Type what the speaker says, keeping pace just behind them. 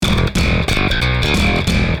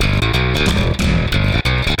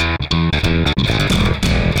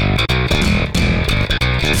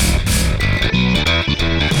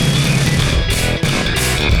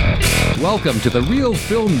Welcome to the Real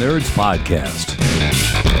Film Nerds Podcast.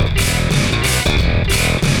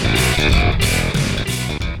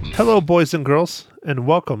 Hello, boys and girls, and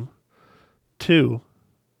welcome to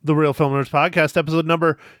the Real Film Nerds Podcast, episode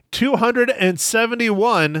number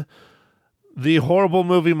 271, the horrible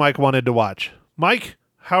movie Mike wanted to watch. Mike,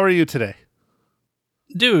 how are you today?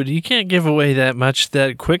 Dude, you can't give away that much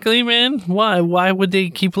that quickly, man. Why would they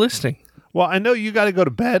keep listening? Well, I know you got to go to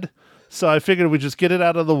bed, so I figured we'd just get it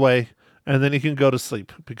out of the way, and then you can go to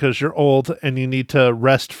sleep, because you're old and you need to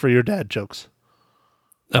rest for your dad jokes.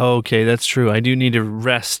 Okay, that's true. I do need to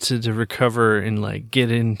rest to recover and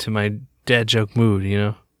get into my dad joke mood, you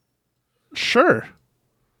know? Sure.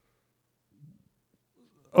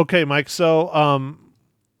 Okay, Mike, so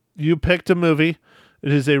you picked a movie.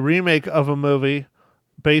 It is a remake of a movie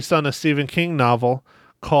based on a Stephen King novel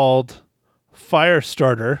called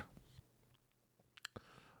Firestarter.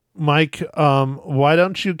 Mike, why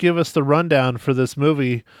don't you give us the rundown for this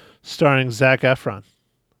movie starring Zac Efron?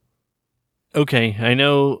 Okay, I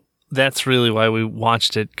know that's really why we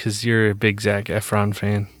watched it, because you're a big Zac Efron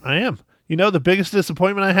fan. I am. You know the biggest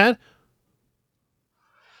disappointment I had?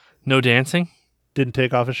 No dancing? Didn't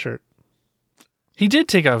take off his shirt. He did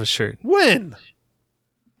take off his shirt. When?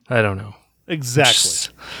 I don't know.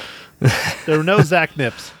 Exactly. There were no Zach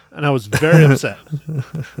nips, and I was very upset.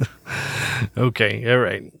 Okay, all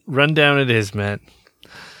right. Rundown it is, Matt.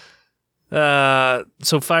 So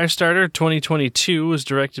Firestarter 2022 was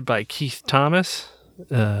directed by Keith Thomas.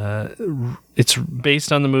 It's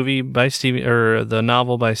based on the movie by the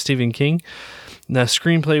novel by Stephen King. The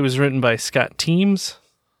screenplay was written by Scott Teems.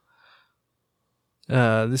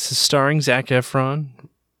 This is starring Zac Efron,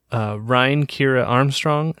 Ryan Kira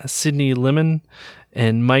Armstrong, Sidney Lemon,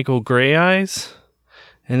 and Michael Greyeyes.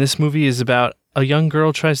 And this movie is about a young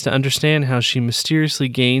girl tries to understand how she mysteriously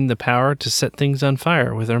gained the power to set things on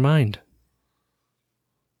fire with her mind.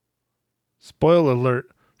 Spoiler alert,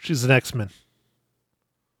 she's an X-Men.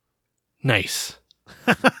 Nice.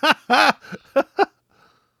 All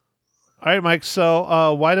right, Mike,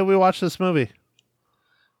 so why did we watch this movie?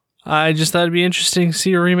 I just thought it'd be interesting to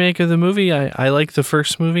see a remake of the movie. I like the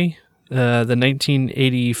first movie, the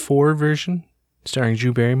 1984 version, starring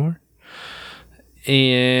Drew Barrymore.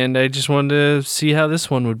 And I just wanted to see how this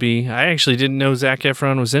one would be. I actually didn't know Zac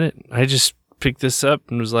Efron was in it. I just picked this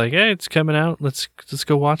up and was like, hey, it's coming out. Let's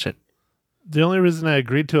go watch it. The only reason I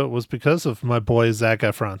agreed to it was because of my boy Zac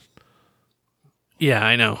Efron. Yeah,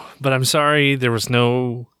 I know. But I'm sorry there was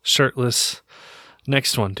no shirtless...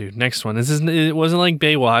 Next one, dude. Next one. It wasn't like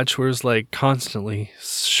Baywatch, where it's constantly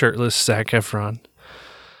shirtless Zac Efron.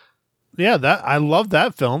 Yeah, I love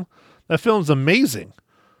that film. That film's amazing.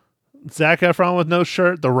 Zac Efron with no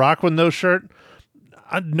shirt, The Rock with no shirt.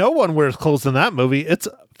 No one wears clothes in that movie. It's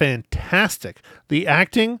fantastic. The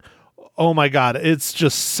acting, oh my God, it's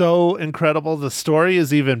just so incredible. The story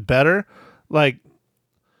is even better.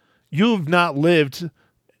 You've not lived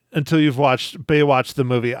until you've watched Baywatch the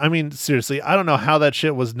movie. I mean, seriously, I don't know how that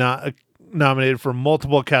shit was not nominated for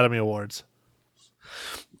multiple Academy Awards.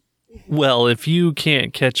 Well, if you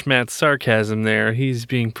can't catch Matt's sarcasm there, he's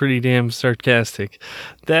being pretty damn sarcastic.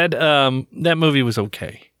 That movie was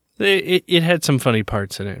okay. It had some funny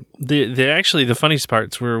parts in it. The funniest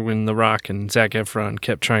parts were when The Rock and Zac Efron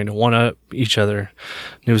kept trying to one-up each other.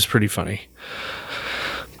 It was pretty funny.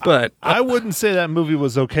 But I wouldn't say that movie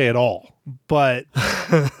was okay at all. But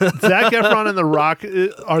Zac Efron and The Rock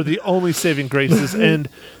are the only saving graces, and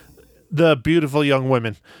the beautiful young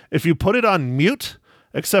women. If you put it on mute,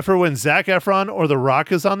 except for when Zac Efron or The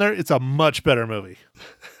Rock is on there, it's a much better movie.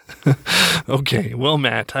 Okay, well,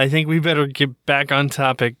 Matt, I think we better get back on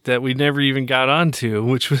topic that we never even got onto,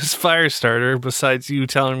 which was Firestarter, besides you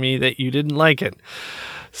telling me that you didn't like it.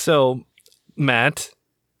 So, Matt,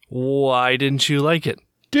 why didn't you like it?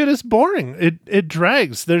 Dude, it's boring. It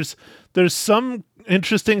drags. There's some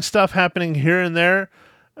interesting stuff happening here and there,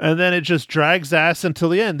 and then it just drags ass until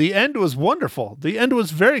the end. The end was wonderful. The end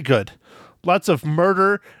was very good. Lots of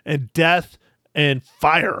murder and death and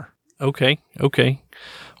fire. Okay.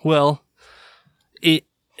 Well, I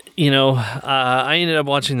ended up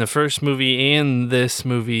watching the first movie and this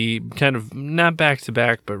movie kind of not back to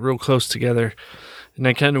back, but real close together. And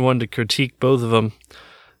I kind of wanted to critique both of them.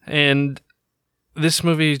 And this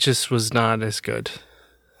movie just was not as good.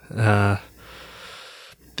 They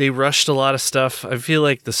rushed a lot of stuff. I feel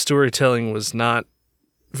like the storytelling was not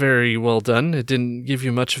very well done. It didn't give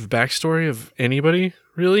you much of a backstory of anybody,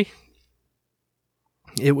 really.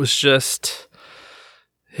 It was just,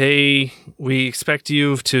 hey, we expect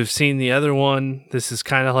you to have seen the other one. This is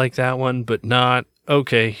kind of like that one, but not.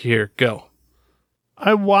 Okay, here, go.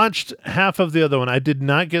 I watched half of the other one. I did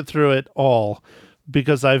not get through it all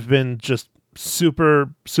because I've been just super,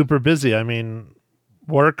 super busy. I mean,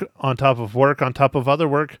 work on top of work on top of other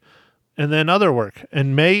work and then other work.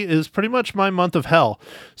 And May is pretty much my month of hell.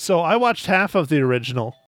 So I watched half of the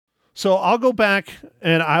original. So I'll go back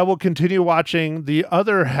and I will continue watching the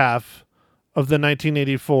other half of the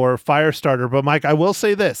 1984 Firestarter. But Mike, I will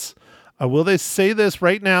say this. I will say this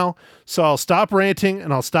right now, so I'll stop ranting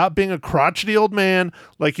and I'll stop being a crotchety old man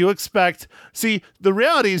like you expect. See, the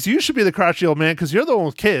reality is you should be the crotchety old man because you're the one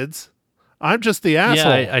with kids. I'm just the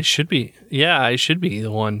asshole. Yeah, I should be. Yeah, I should be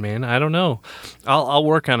the one, man. I don't know. I'll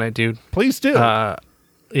work on it, dude. Please do. Yeah,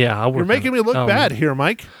 I'll work. You're making me look bad here,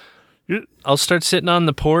 Mike. I'll start sitting on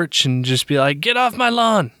the porch and just be like, "Get off my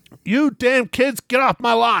lawn! You damn kids, get off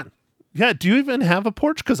my lawn!" Yeah, do you even have a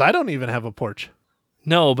porch? Because I don't even have a porch.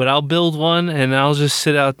 No, but I'll build one and I'll just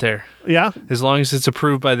sit out there. Yeah, as long as it's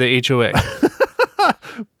approved by the HOA.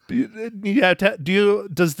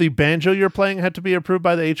 Does the banjo you're playing have to be approved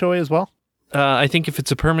by the HOA as well? I think if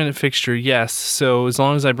it's a permanent fixture, yes. So as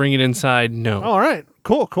long as I bring it inside, no. All right,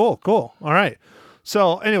 cool. All right.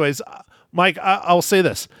 So, anyways, Mike, I'll say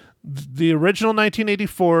this: the original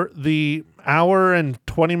 1984, the hour and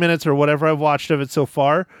 20 minutes or whatever I've watched of it so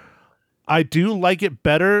far, I do like it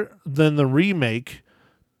better than the remake.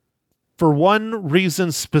 For one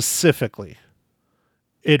reason specifically,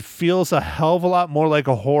 it feels a hell of a lot more like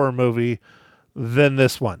a horror movie than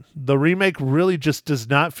this one. The remake really just does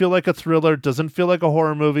not feel like a thriller, doesn't feel like a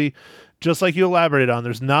horror movie, just like you elaborated on.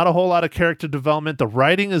 There's not a whole lot of character development. The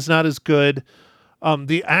writing is not as good.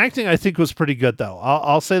 The acting, I think, was pretty good, though.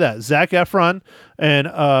 I'll say that. Zac Efron and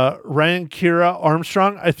Ryan Kira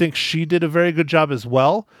Armstrong, I think she did a very good job as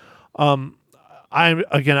well. I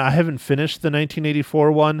haven't finished the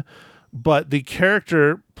 1984 one, but the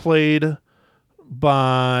character played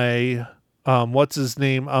by what's his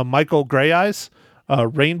name, Michael Greyeyes,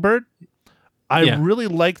 Rainbird. I really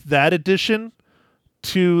liked that addition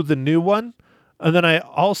to the new one, and then I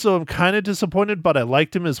also am kind of disappointed, but I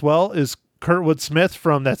liked him as well. Is Kurtwood Smith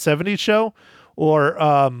from That 70s Show or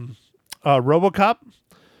RoboCop?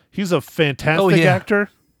 He's a fantastic actor.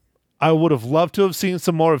 I would have loved to have seen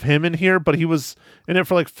some more of him in here, but he was in it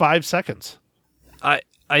for like 5 seconds.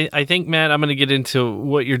 I think, Matt, I'm going to get into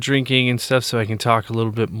what you're drinking and stuff so I can talk a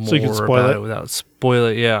little bit more so you can spoil about it without spoil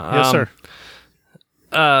it. Yeah. Yes, sir.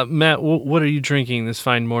 Matt, what are you drinking this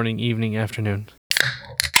fine morning, evening, afternoon?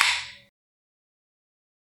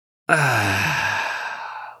 I'm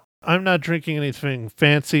not drinking anything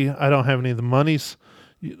fancy. I don't have any of the monies.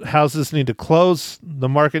 Houses need to close. The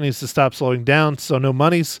market needs to stop slowing down, so no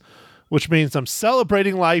monies, which means I'm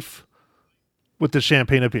celebrating life with the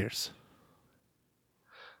champagne of beers.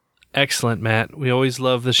 Excellent, Matt. We always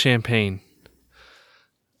love the champagne.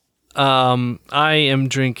 I am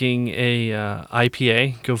drinking a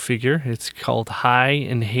IPA, go figure. It's called High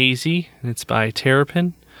and Hazy, and it's by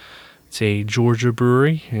Terrapin. It's a Georgia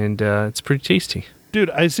brewery, and it's pretty tasty. Dude,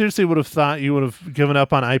 I seriously would have thought you would have given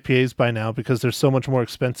up on IPAs by now because they're so much more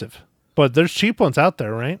expensive. But there's cheap ones out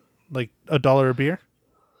there, right? Like $1 a beer?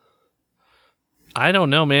 I don't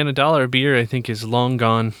know, man. $1 a beer, I think, is long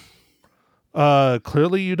gone.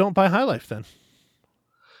 Clearly you don't buy High Life then.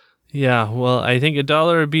 Yeah, well, I think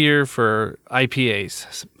 $1 a beer for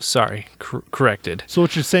IPAs. Sorry, corrected. So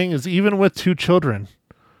what you're saying is even with 2 children,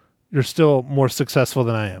 you're still more successful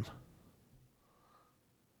than I am.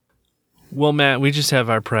 Well, Matt, we just have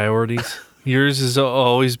our priorities. Yours is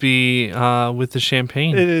always be with the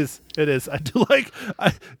champagne. It is. I do like,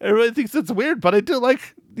 everybody thinks it's weird, but I do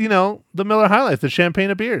like, the Miller High Life, the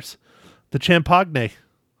champagne of beers, the Champagne.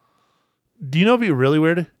 Do you know it'd be really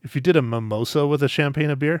weird if you did a mimosa with a champagne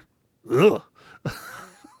of beer? Ugh.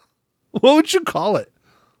 What would you call it?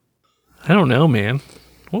 I don't know, man.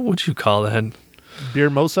 What would you call that? Beer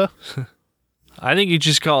mosa? I think you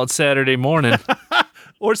just call it Saturday morning.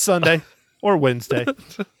 Or Sunday. Or Wednesday.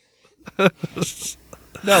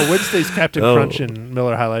 No, Wednesday's Captain Crunch and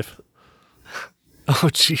Miller High Life. Oh,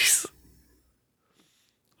 jeez.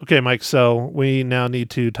 Okay, Mike, so we now need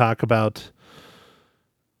to talk about...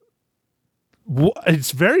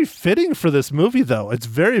 It's very fitting for this movie, though. It's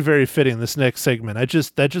very, very fitting, this next segment.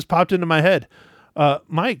 That just popped into my head.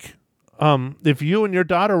 Mike, if you and your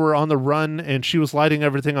daughter were on the run and she was lighting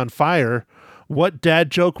everything on fire, what dad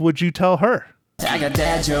joke would you tell her? I got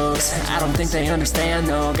dad jokes. I don't think they understand,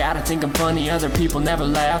 though. Gotta think I'm funny. Other people never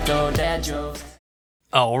laugh, though. Dad jokes.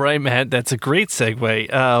 All right, Matt. That's a great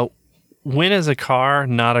segue. When is a car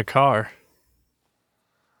not a car?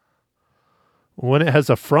 When it has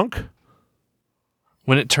a frunk?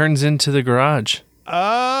 When it turns into the garage.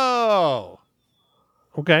 Oh.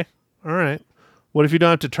 Okay. All right. What if you don't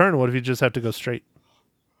have to turn? What if you just have to go straight?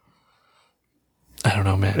 I don't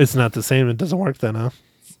know, man. It's not the same. It doesn't work then, huh?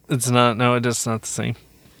 It's not. No, it's not the same.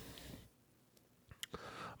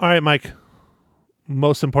 All right, Mike.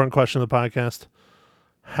 Most important question of the podcast.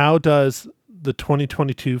 How does the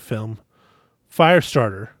 2022 film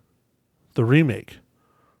Firestarter, the remake,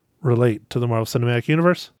 relate to the Marvel Cinematic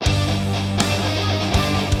Universe?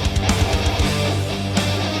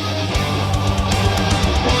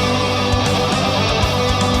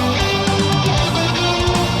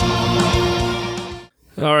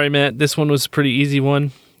 All right, Matt. This one was a pretty easy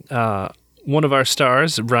one. One of our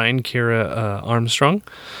stars, Ryan Kira Armstrong,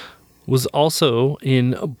 was also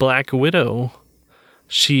in Black Widow.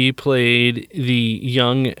 She played the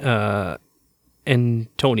young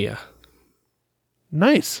Antonia.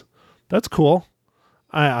 Nice. That's cool.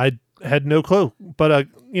 I had no clue. But,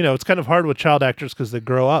 it's kind of hard with child actors because they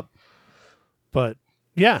grow up. But,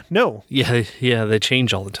 yeah, no. Yeah, they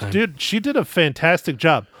change all the time. Dude, she did a fantastic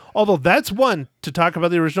job. Although that's one to talk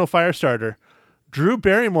about the original Firestarter. Drew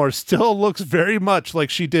Barrymore still looks very much like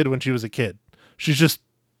she did when she was a kid. She's just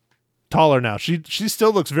taller now. She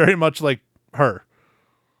still looks very much like her.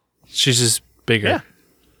 She's just bigger. Yeah.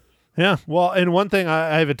 Yeah. Well, and one thing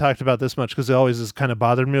I haven't talked about this much because it always has kind of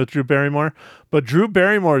bothered me with Drew Barrymore, but Drew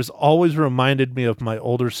Barrymore has always reminded me of my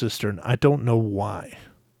older sister, and I don't know why.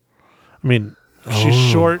 I mean, she's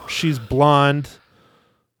short, she's blonde.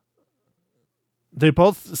 They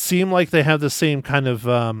both seem like they have the same kind of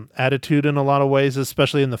attitude in a lot of ways,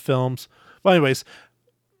 especially in the films. Well, anyways,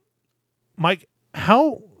 Mike,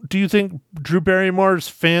 how do you think Drew Barrymore's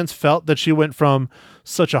fans felt that she went from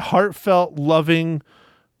such a heartfelt, loving,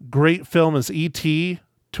 great film as E.T.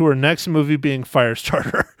 to her next movie being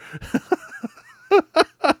Firestarter?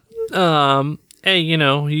 Hey,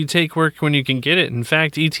 you take work when you can get it. In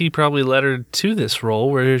fact, E.T. probably led her to this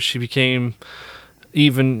role where she became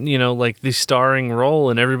even, like the starring role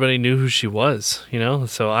and everybody knew who she was,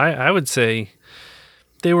 So I would say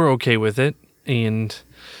they were okay with it. And,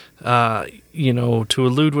 to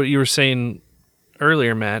allude what you were saying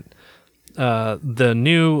earlier, Matt, the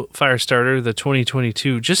new Firestarter, the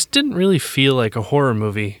 2022, just didn't really feel like a horror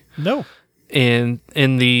movie. No. And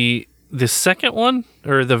the second one,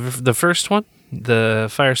 or the first one, the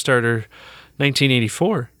Firestarter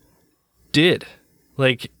 1984, did.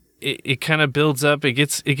 Like, it kind of builds up. It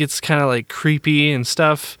gets kind of like creepy and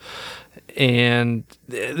stuff. And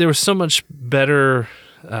there was so much better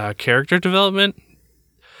character development.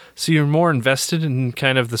 So you're more invested in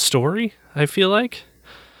kind of the story, I feel like.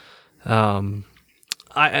 I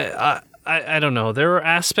don't know. There were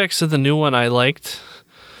aspects of the new one I liked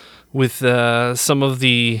with some of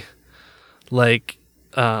the, like,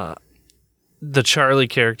 the Charlie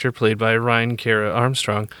character played by Ryan Kara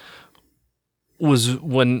Armstrong was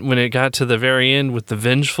when it got to the very end with the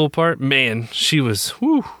vengeful part, man, she was,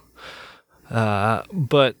 whew.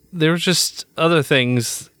 But there were just other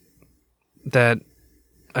things that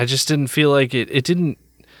I just didn't feel like it didn't.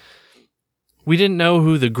 We didn't know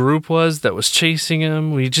who the group was that was chasing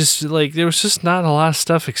him. We just, there was just not a lot of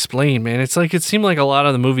stuff explained, man. It's like, it seemed like a lot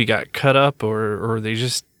of the movie got cut up or they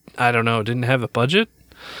just, I don't know, didn't have a budget.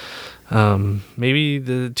 Maybe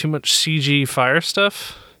the too much CG fire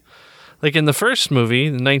stuff. Like in the first movie,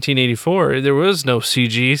 in 1984, there was no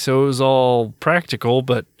CG, so it was all practical,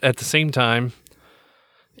 but at the same time,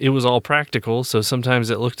 it was all practical, so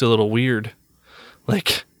sometimes it looked a little weird.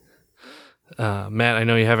 Like, Matt, I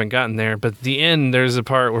know you haven't gotten there, but at the end, there's a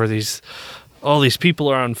part where all these people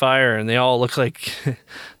are on fire, and they all look like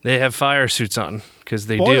they have fire suits on, because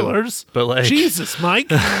they Spoilers. do. But Jesus,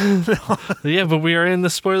 Mike. Yeah, but we are in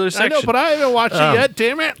the spoiler section. I know, but I haven't watched it yet,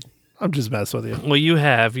 damn it. I'm just messing with you. Well, you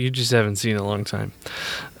have. You just haven't seen it in a long time.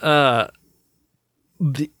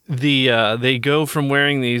 They go from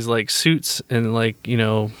wearing these suits and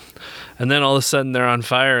and then all of a sudden they're on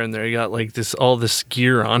fire and they got all this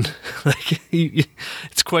gear on.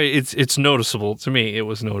 It's noticeable to me. It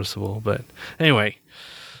was noticeable, but anyway,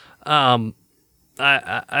 I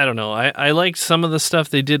don't know. I liked some of the stuff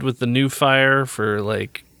they did with the new fire for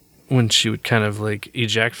when she would kind of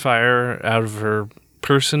eject fire out of her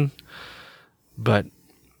person. But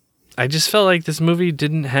I just felt like this movie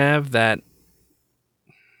didn't have that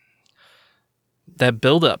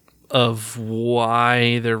buildup of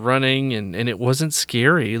why they're running, and it wasn't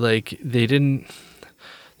scary. They didn't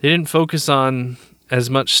focus on as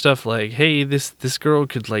much stuff hey, this girl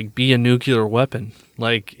could be a nuclear weapon.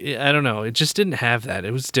 I don't know. It just didn't have that.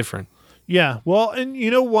 It was different. Yeah. Well, and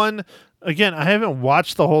one, again, I haven't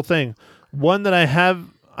watched the whole thing. One that I have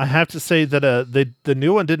to say that the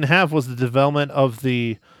new one didn't have was the development of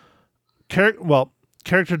the character. Well,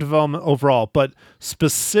 character development overall, but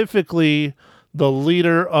specifically the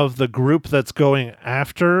leader of the group that's going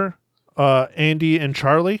after Andy and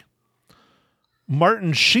Charlie.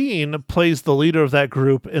 Martin Sheen plays the leader of that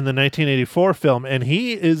group in the 1984 film, and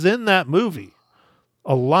he is in that movie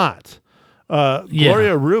a lot.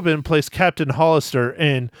 Gloria Rubin plays Captain Hollister,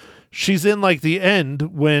 and she's in like the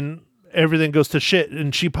end when everything goes to shit,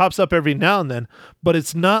 and she pops up every now and then, but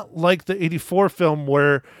it's not like the 84 film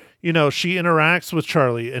where, you know, she interacts with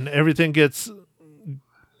Charlie and everything gets,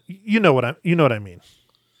 you know what I mean.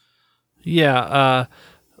 Yeah.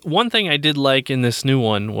 One thing I did like in this new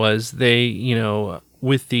one was they, you know,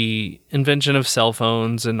 with the invention of cell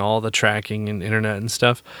phones and all the tracking and internet and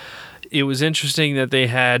stuff, it was interesting that they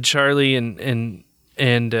had Charlie and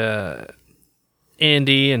Andy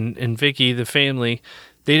and Vicky, the family.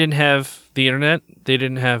 They didn't have the internet, they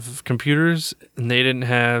didn't have computers, and they didn't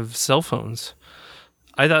have cell phones.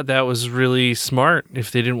 I thought that was really smart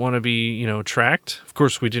if they didn't want to be, you know, tracked. Of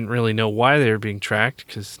course, we didn't really know why they were being tracked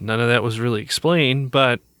because none of that was really explained,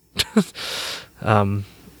 but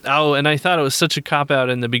and I thought it was such a cop-out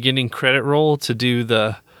in the beginning credit roll to do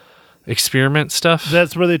the experiment stuff.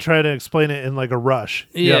 That's where they try to explain it in like a rush.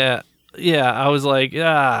 Yeah. Yeah, I was like,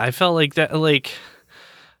 I felt like that, like,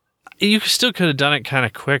 you still could have done it kind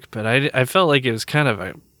of quick, but I felt like it was kind of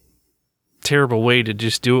a terrible way to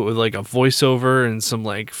just do it with like a voiceover and some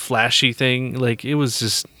like flashy thing. Like, it was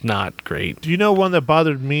just not great. Do you know one that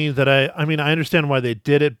bothered me that I mean, I understand why they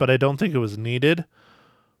did it, but I don't think it was needed,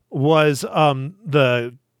 was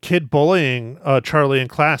the kid bullying Charlie in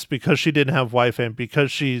class because she didn't have Wi-Fi and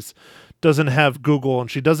because she's doesn't have Google and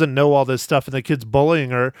she doesn't know all this stuff, and the kid's bullying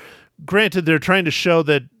her. Granted, they're trying to show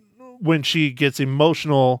that when she gets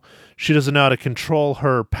emotional, she doesn't know how to control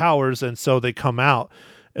her powers, and so they come out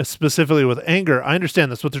specifically with anger. I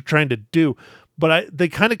understand that's what they're trying to do, but they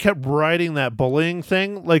kind of kept writing that bullying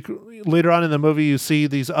thing. Like later on in the movie, you see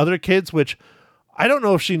these other kids, which I don't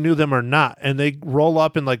know if she knew them or not, and they roll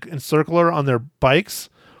up and like encircle her on their bikes,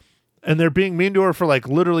 and they're being mean to her for like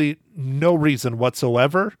literally no reason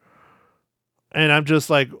whatsoever. And I'm just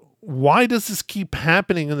like, why does this keep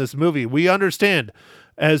happening in this movie? We understand,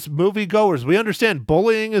 as moviegoers, we understand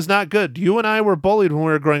bullying is not good. You and I were bullied when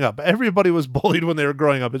we were growing up. Everybody was bullied when they were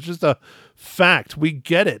growing up. It's just a fact. We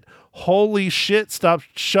get it. Holy shit, stop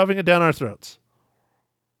shoving it down our throats.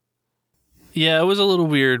 Yeah, it was a little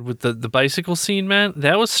weird with the bicycle scene, man.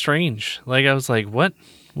 That was strange. Like, I was like, what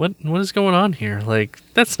is going on here? Like,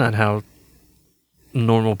 that's not how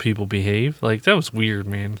normal people behave. Like, that was weird,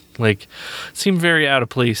 man. Like, it seemed very out of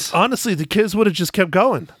place. Honestly, the kids would have just kept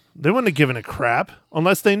going. They wouldn't have given a crap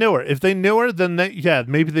unless they knew her. If they knew her, then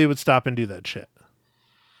maybe they would stop and do that shit.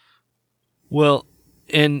 Well,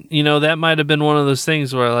 and you know, that might have been one of those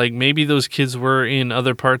things where like maybe those kids were in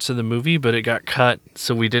other parts of the movie, but it got cut,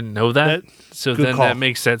 so we didn't know that. So then that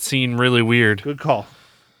makes that scene really weird. Good call.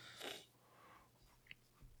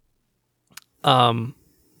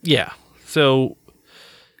 Yeah. So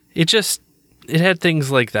it had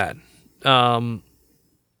things like that.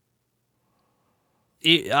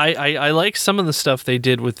 I like some of the stuff they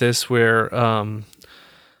did with this where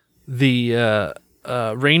the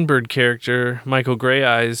Rainbird character, Michael Grey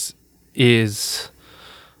Eyes, is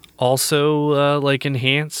also like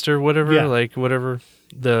enhanced or whatever, like whatever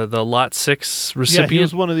the Lot 6 recipient. Yeah, he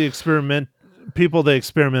was one of the people they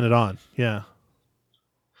experimented on. Yeah.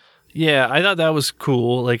 Yeah, I thought that was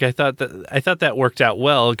cool. Like, I thought that worked out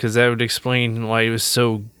well because that would explain why he was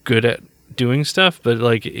so good at doing stuff. But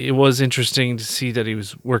like, it was interesting to see that he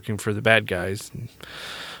was working for the bad guys.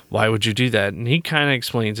 Why would you do that? And he kind of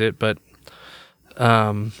explains it, but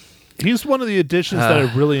he's one of the additions that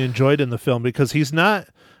I really enjoyed in the film because he's not,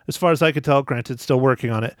 as far as I could tell, granted, still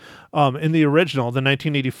working on it. In the original, the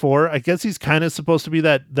 1984, I guess he's kind of supposed to be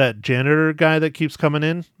that janitor guy that keeps coming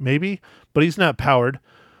in, maybe, but he's not powered.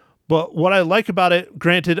 But what I like about it,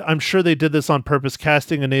 granted, I'm sure they did this on purpose,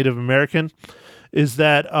 casting a Native American, is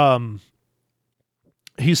that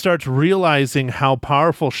he starts realizing how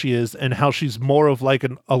powerful she is and how she's more of like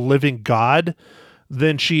a living god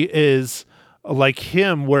than she is like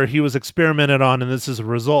him, where he was experimented on, and this is a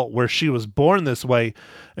result where she was born this way.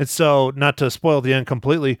 And so, not to spoil the end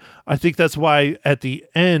completely, I think that's why at the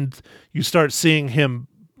end you start seeing him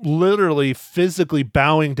literally physically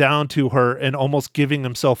bowing down to her and almost giving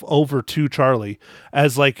himself over to Charlie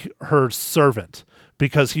as like her servant,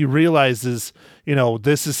 because he realizes, you know,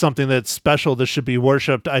 this is something that's special. This should be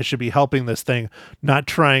worshipped. I should be helping this thing, not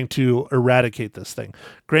trying to eradicate this thing.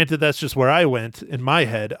 Granted, that's just where I went in my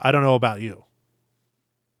head. I don't know about you.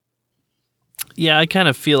 Yeah, I kind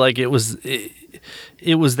of feel like it was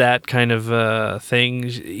it was that kind of thing.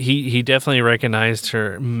 He definitely recognized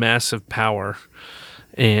her massive power,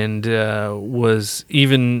 and was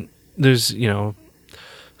even there's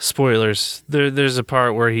spoilers. There's a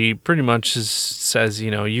part where he pretty much says,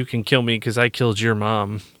 you can kill me because I killed your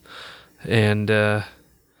mom, and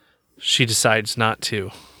she decides not to,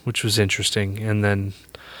 which was interesting. And then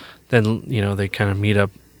they kind of meet up,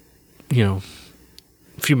 a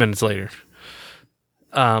few minutes later.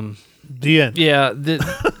 The end. Yeah,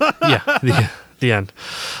 the end.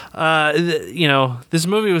 This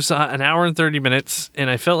movie was an hour and 30 minutes, and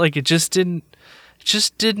I felt like it just didn't.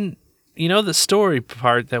 The story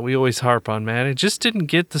part that we always harp on, man, it just didn't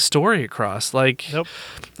get the story across. Like, Nope.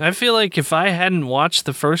 I feel like if I hadn't watched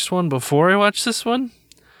the first one before I watched this one,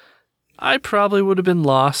 I probably would have been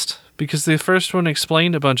lost, because the first one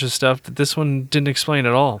explained a bunch of stuff that this one didn't explain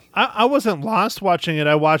at all. I wasn't lost watching it.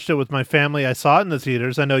 I watched it with my family. I saw it in the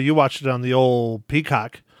theaters. I know you watched it on the old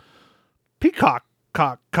Peacock. Cock.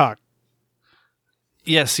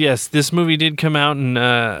 Yes. This movie did come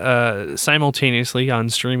out simultaneously on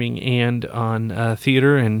streaming and on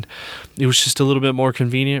theater, and it was just a little bit more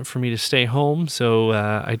convenient for me to stay home, so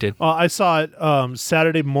I did. Well, I saw it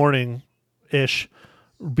Saturday morning-ish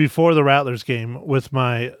before the Rattlers game with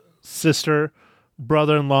my sister,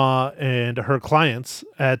 brother-in-law, and her clients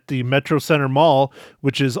at the Metro Center Mall,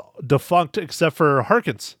 which is defunct except for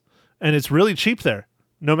Harkins, and it's really cheap there,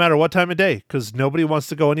 no matter what time of day, because nobody wants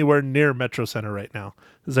to go anywhere near Metro Center right now,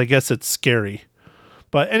 because I guess it's scary.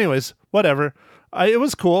 But anyways, whatever. It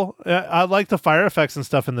was cool. I like the fire effects and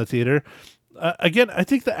stuff in the theater. Again, I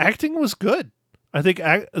think the acting was good. I think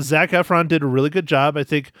Zac Efron did a really good job. I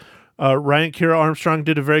think Ryan Kira Armstrong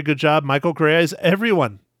did a very good job. Michael Greyes,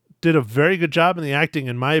 everyone did a very good job in the acting,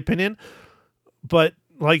 in my opinion. But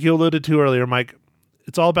like you alluded to earlier, Mike,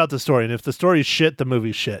 it's all about the story. And if the story's shit, the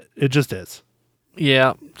movie's shit. It just is.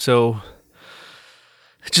 Yeah, so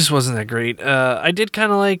it just wasn't that great. I did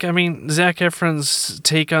kind of Zac Efron's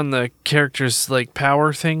take on the character's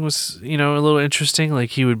power thing was, a little interesting. Like,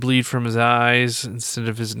 he would bleed from his eyes instead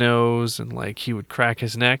of his nose, and he would crack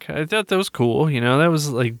his neck. I thought that was cool. That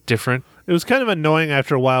was different. It was kind of annoying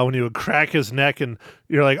after a while when he would crack his neck and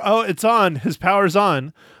you're like, oh, it's on. His power's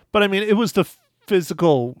on. But I mean, it was the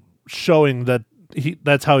physical showing that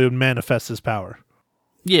that's how he would manifest his power.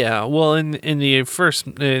 Yeah, well, in the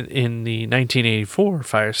 1984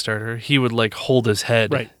 Firestarter, he would hold his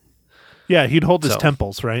head. Right. Yeah, he'd hold his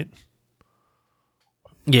temples, right?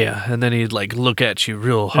 Yeah, and then he'd look at you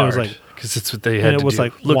real hard, because it's what they had to do. And it was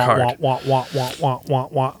look wah, hard. Wah, wah, wah, wah, wah,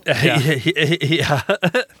 wah. Yeah. Yeah.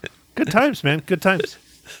 Good times, man. Good times.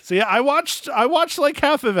 So yeah, I watched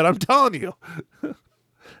half of it. I'm telling you,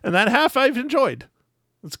 and that half I've enjoyed.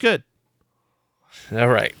 It's good. All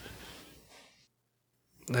right.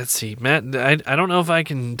 Let's see, Matt. I don't know if I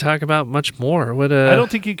can talk about much more. What? I don't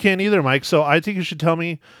think you can either, Mike. So I think you should tell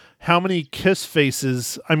me how many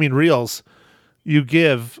reels you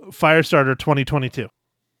give Firestarter 2022.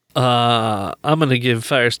 I'm gonna give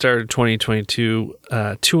Firestarter 2022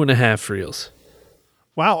 2.5 reels.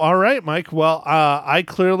 Wow. All right, Mike. Well, I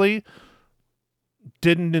clearly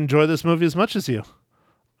didn't enjoy this movie as much as you.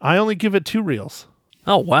 I only give it 2 reels.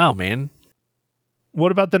 Oh, wow, man.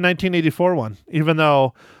 What about the 1984 one? Even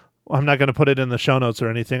though I'm not going to put it in the show notes or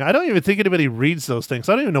anything. I don't even think anybody reads those things.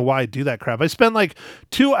 I don't even know why I do that crap. I spend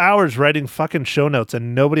 2 hours writing fucking show notes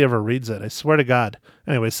and nobody ever reads it. I swear to God.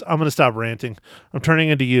 Anyways, I'm going to stop ranting. I'm turning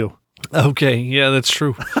into you. Okay. Yeah, that's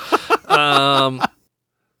true. The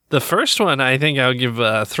first one, I think I'll give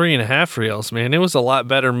 3.5 reels, man. It was a lot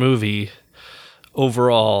better movie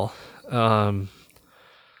overall.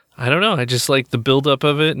 I don't know. I just like the buildup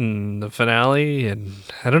of it and the finale, and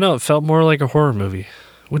I don't know. It felt more like a horror movie,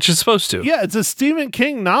 which it's supposed to. Yeah, it's a Stephen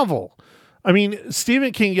King novel. I mean,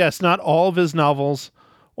 Stephen King, yes, not all of his novels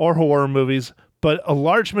are horror movies, but a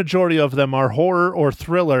large majority of them are horror or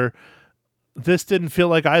thriller. This didn't feel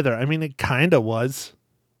like either. I mean, it kind of was.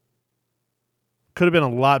 Could have been a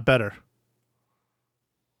lot better.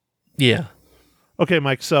 Yeah. Okay,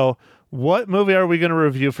 Mike, so what movie are we going to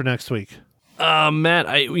review for next week?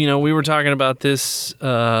 Matt, we were talking about this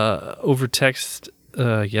over text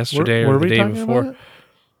yesterday or the day before.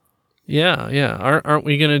 Yeah. Aren't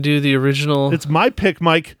we going to do the original? It's my pick,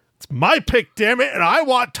 Mike. It's my pick, damn it, and I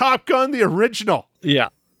want Top Gun the original. Yeah.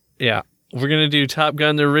 We're going to do Top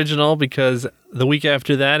Gun the original because the week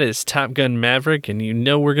after that is Top Gun Maverick, and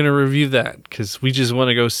we're going to review that because we just want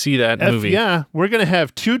to go see that movie. Yeah, we're going to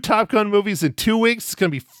have 2 Top Gun movies in 2 weeks. It's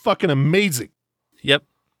going to be fucking amazing. Yep.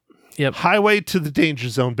 Highway to the Danger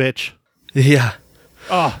Zone, bitch. Yeah.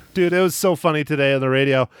 Oh, dude, it was so funny today on the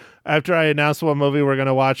radio. After I announced what movie we're going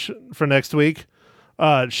to watch for next week,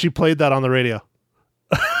 She played that on the radio.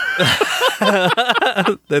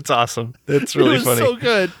 That's awesome. That's really It was funny. so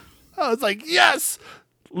good. I was like, yes,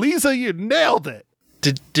 Lisa, you nailed it.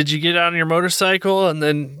 Did you get on your motorcycle and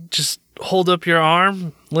then just hold up your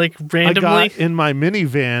arm like randomly? I got in my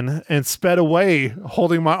minivan and sped away,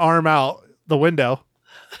 holding my arm out the window.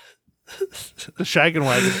 The shaggin'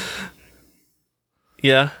 wagon.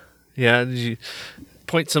 Yeah. Did you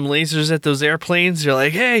point some lasers at those airplanes? You're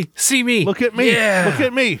like, hey, see me. Look at me. Yeah. Look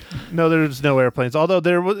at me. No, there's no airplanes. Although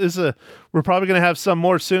we're probably going to have some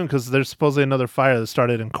more soon because there's supposedly another fire that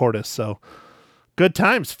started in Cordis. So good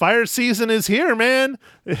times. Fire season is here, man.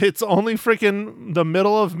 It's only freaking the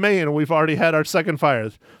middle of May and we've already had our second fire.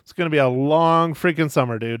 It's going to be a long freaking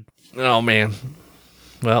summer, dude. Oh, man.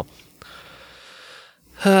 Well,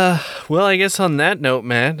 I guess on that note,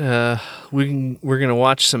 Matt, we're gonna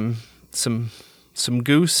watch some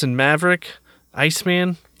Goose and Maverick,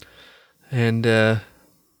 Iceman, and I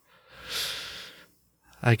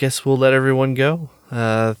guess we'll let everyone go.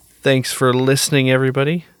 Thanks for listening,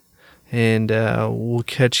 everybody, and we'll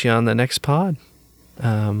catch you on the next pod.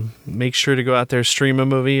 Make sure to go out there, stream a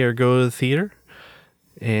movie, or go to the theater.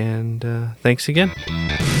 And thanks again.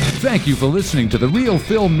 Thank you for listening to The Real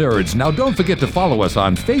Film Nerds. Now, don't forget to follow us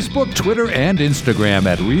on Facebook, Twitter, and Instagram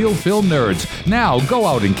at Real Film Nerds. Now, go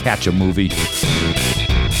out and catch a movie.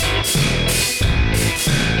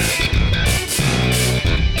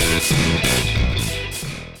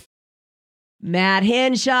 Matt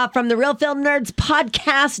Henshaw from the Real Film Nerds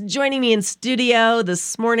podcast joining me in studio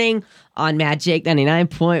this morning on Magic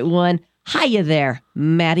 99.1. Hiya there,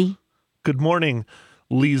 Maddie. Good morning,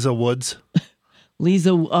 Lisa Woods.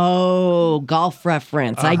 Lisa, golf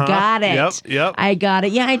reference. I got it. Yep. I got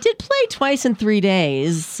it. Yeah, I did play twice in 3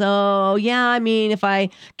 days. So, yeah, I mean, if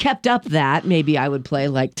I kept up that, maybe I would play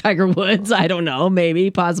like Tiger Woods. I don't know.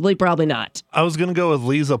 Maybe, possibly, probably not. I was going to go with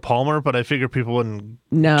Lisa Palmer, but I figured people wouldn't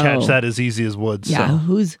No. catch that as easy as Woods. Yeah, So.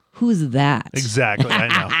 who's that? Exactly. I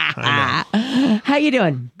know. How you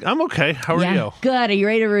doing? I'm okay. How are you? Good. Are you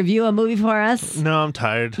ready to review a movie for us? No, I'm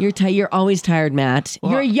tired. You're always tired, Matt.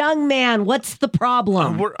 Well, You're a young man. What's the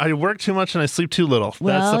problem? I work too much and I sleep too little.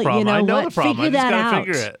 Well, That's the problem. you know I know what? the problem. Figure I just that gotta out.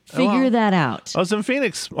 figure it. Figure that out. I was in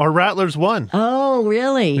Phoenix. Our Rattlers won. Oh,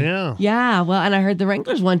 really? Yeah. Yeah. Well, and I heard the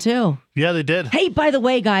Wranglers won too. Yeah, they did. Hey, by the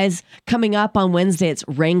way, guys, coming up on Wednesday, it's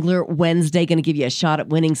Wrangler Wednesday. Going to give you a shot at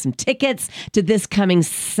winning some tickets to this coming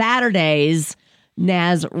Saturday's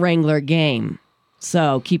Naz Wrangler game.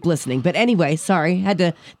 So keep listening. But anyway, sorry,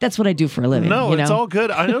 that's what I do for a living. No, you it's know? all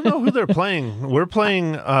good. I don't know who they're playing. We're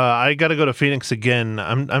playing. I got to go to Phoenix again.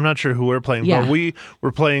 I'm not sure who we're playing, Yeah. but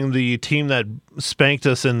we're playing the team that spanked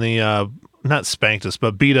us in the. Not spanked us,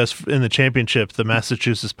 but beat us in the championship, the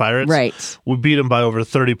Massachusetts Pirates. Right. We beat them by over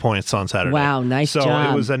 30 points on Saturday. Wow, nice so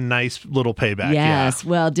job. it was a nice little payback. Yes,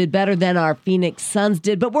 well, did better than our Phoenix Suns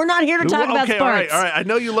did, but we're not here to talk about Okay, sports. all right. I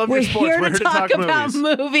know you love We're your sports. here We're to talk about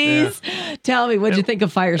movies. Tell me, what'd you think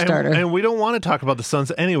of Firestarter? And we don't want to talk about the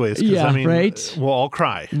Suns anyways. 'Cause, Yeah, I mean, right? We'll all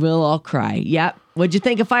cry. We'll all cry. Yep. What'd you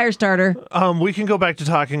think of Firestarter? We can go back to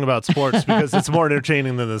talking about sports because it's more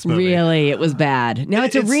entertaining than this movie. Really, it was bad. Now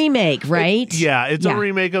it's a remake, right? It's a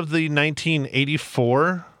remake of the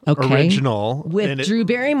 1984 Okay. original. With and Drew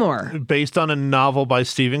Barrymore. based on a novel by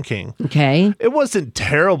Stephen King. Okay. It wasn't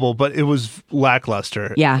terrible, but it was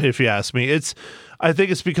lackluster, Yeah. if you ask me. I think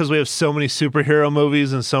it's because we have so many superhero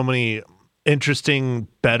movies and so many interesting,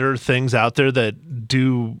 better things out there that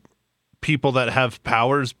do people that have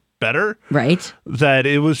powers better, Right. that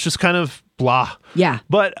it was just kind of blah. Yeah.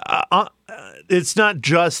 But it's not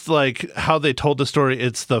just like how they told the story,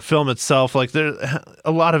 it's the film itself. Like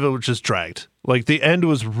a lot of it was just dragged. Like the end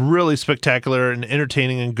was really spectacular and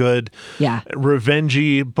entertaining and good. Yeah.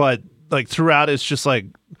 Revengey, but like throughout it's just like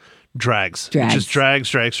drags. Drags. It just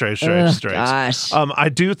drags. Ugh, gosh. I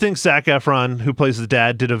do think Zac Efron, who plays the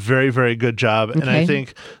dad, did a very, very good job. And I Okay.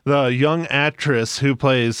 think the young actress who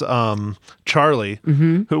plays Charlie,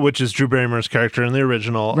 which is Drew Barrymore's character in the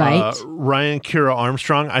original, Right. Ryan Kira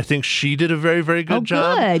Armstrong, I think she did a very, very good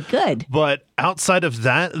job. Good. But outside of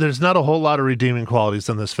that, there's not a whole lot of redeeming qualities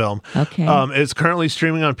in this film. Okay. It's currently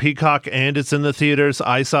streaming on Peacock and it's in the theaters.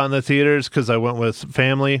 I saw it in the theaters because I went with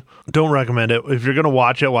family. Don't recommend it. If you're going to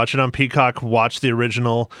watch it on Peacock. Watch the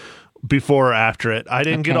original before or after it. I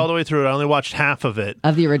didn't get Okay. all the way through it. I only watched half of it.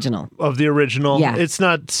 Of the original. Yeah. It's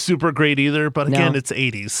not super great either, but No. again, it's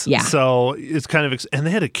 80s. Yeah. So it's kind of, and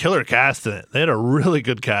they had a killer cast in it. They had a really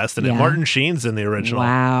good cast in it. Yeah. Martin Sheen's in the original.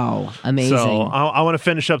 Wow. Amazing. So I want to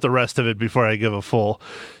finish up the rest of it before I give a full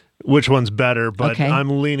which one's better, but Okay.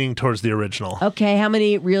 I'm leaning towards the original. Okay, how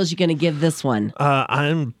many reels you going to give this one?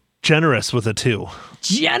 I'm generous with a 2.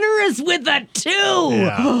 Generous with a 2.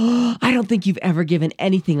 Yeah. I don't think you've ever given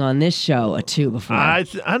anything on this show a 2 before.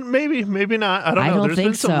 Maybe not. I don't know. don't There's think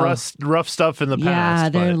been some rough stuff in the yeah,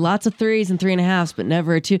 past. there are but lots of 3s and 3.5s, but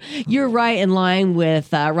never a 2. You're right in line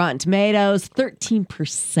with Rotten Tomatoes, 13%.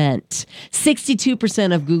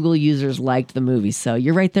 62% of Google users liked the movie, so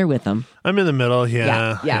you're right there with them. I'm in the middle.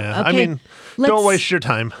 Yeah. Yeah. I Okay, mean, let's- don't waste your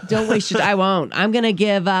time. Don't waste your I won't. I'm going to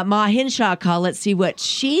give Ma Hinshaw a call. Let's see what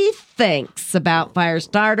she thinks about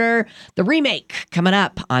Firestarter, the remake, coming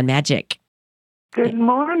up on Magic. Good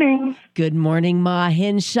morning. Good morning, Ma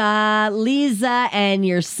Hinshaw. Lisa and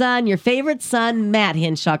your son, your favorite son, Matt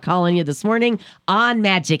Hinshaw, calling you this morning on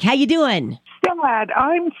Magic. How you doing? Sad.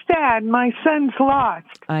 I'm sad. My son's lost.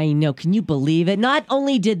 I know. Can you believe it? Not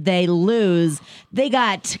only did they lose, they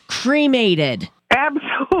got cremated.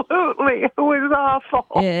 Absolutely. It was awful.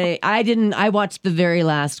 I watched the very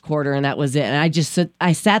last quarter and that was it. And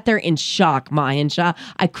I sat there in shock, Ma Hinshaw.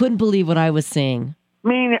 I couldn't believe what I was seeing. I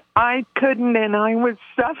mean, I couldn't, and I was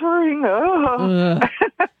suffering. Oh.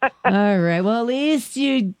 All right. Well, at least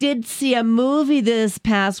you did see a movie this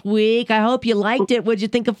past week. I hope you liked it. What'd you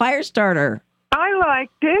think of Firestarter? I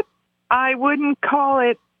liked it. I wouldn't call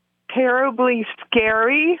it terribly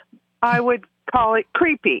scary. I would call it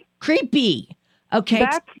creepy. Creepy. Okay.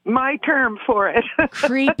 That's my term for it.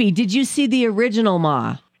 Creepy. Did you see the original,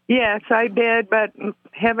 Ma? Yes, I did, but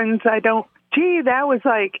heavens, I don't. Gee, that was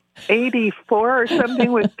like 84 or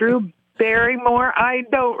something with Drew Barrymore. I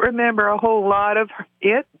don't remember a whole lot of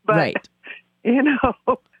it, but, Right. You know,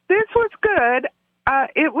 this was good.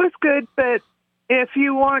 It was good, but if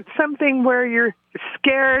you want something where you're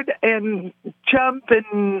scared and jump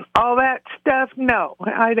and all that stuff, no,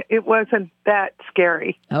 it wasn't that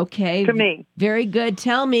scary. Okay. To me. Very good.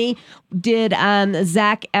 Tell me, did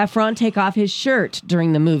Zac Efron take off his shirt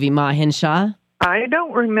during the movie, Ma Hinshaw? I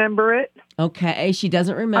don't remember it. Okay, she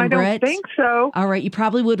doesn't remember I don't think so. All right, you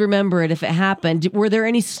probably would remember it if it happened. Were there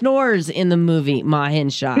any snores in the movie, Ma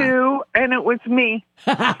Hinshaw? Two, and it was me.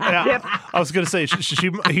 Yeah, Yep. I was going to say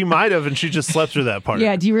he might have, and she just slept through that part.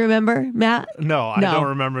 Yeah, do you remember, Matt? No, I No. don't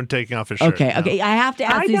remember him taking off his shirt. Okay, no. okay. I have to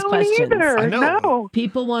ask I these don't questions. either. I know. No.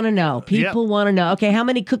 People want to know. People want to know. Okay, how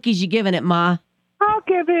many cookies you giving it, Ma? I'll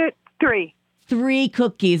give it 3. 3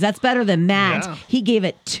 cookies. That's better than Matt. Yeah. He gave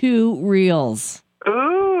it 2 reels.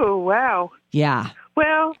 Ooh, wow. Yeah.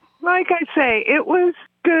 Well, like I say, it was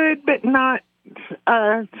good, but not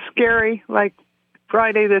scary, like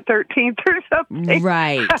Friday the 13th or something.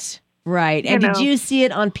 Right. Right. And You did know. you see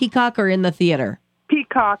it on Peacock or in the theater?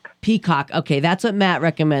 Peacock. Peacock. Okay, that's what Matt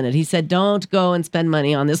recommended. He said, don't go and spend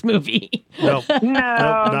money on this movie. No. No,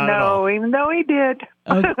 not at all. no, even though he did.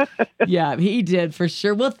 Yeah, he did for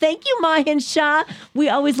sure. Well, thank you, Ma Hinshaw. We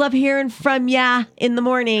always love hearing from ya in the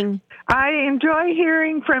morning. I enjoy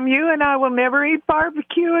hearing from you, and I will never eat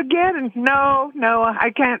barbecue again. And no, I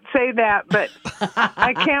can't say that, but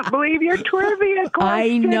I can't believe your trivia question.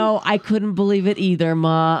 I know. I couldn't believe it either,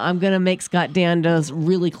 Ma. I'm going to make Scott Dandos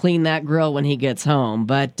really clean that grill when he gets home.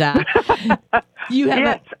 But you have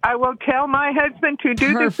Yes, I will tell my husband to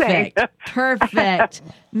do perfect. the same. Perfect.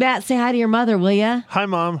 Matt, say hi to your mother, will you? Hi,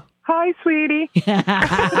 Mom. Hi, sweetie.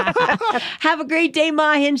 Have a great day,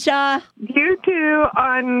 Ma Hinshaw. You too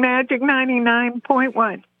on Magic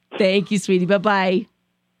 99.1. Thank you, sweetie. Bye-bye.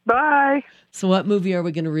 Bye. So what movie are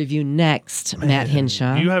we going to review next, Matt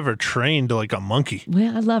Hinshaw? You have her trained like a monkey.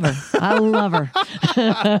 Well, I love her. I love her.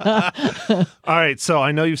 All right, so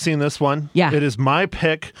I know you've seen this one. Yeah. It is my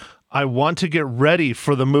pick. I want to get ready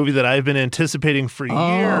for the movie that I've been anticipating for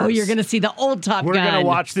years. Oh, you're going to see the old Top We're Gun. going to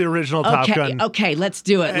watch the original Top Okay, Gun. okay, let's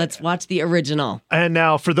do it. Let's watch the original. And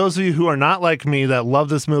now, for those of you who are not like me that love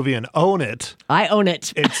this movie and own it, I own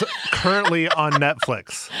it. it's currently on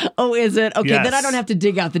Netflix. Oh, is it? Okay, Yes. then I don't have to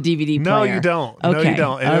dig out the DVD No, player. you don't. No, Okay, you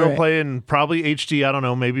don't. And all it'll right. play in probably HD. I don't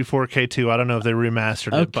know, maybe 4K too. I don't know if they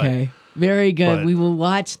remastered it. Okay. Very good. but- We will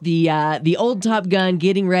watch the old Top Gun,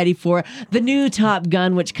 getting ready for the new Top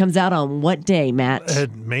Gun, which comes out on what day, Matt?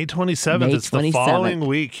 But May 27th. May It's the 27th. following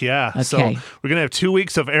week. Yeah. So Okay. we're going to have 2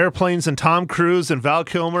 weeks of airplanes and Tom Cruise and Val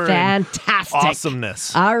Kilmer. Fantastic. And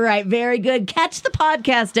awesomeness. All right, very good. Catch the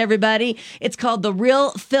podcast, everybody. It's called The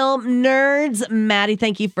Real Film Nerds. Maddie,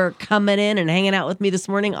 thank you for coming in and hanging out with me this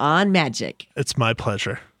morning on Magic. It's my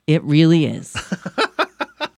pleasure. It really is.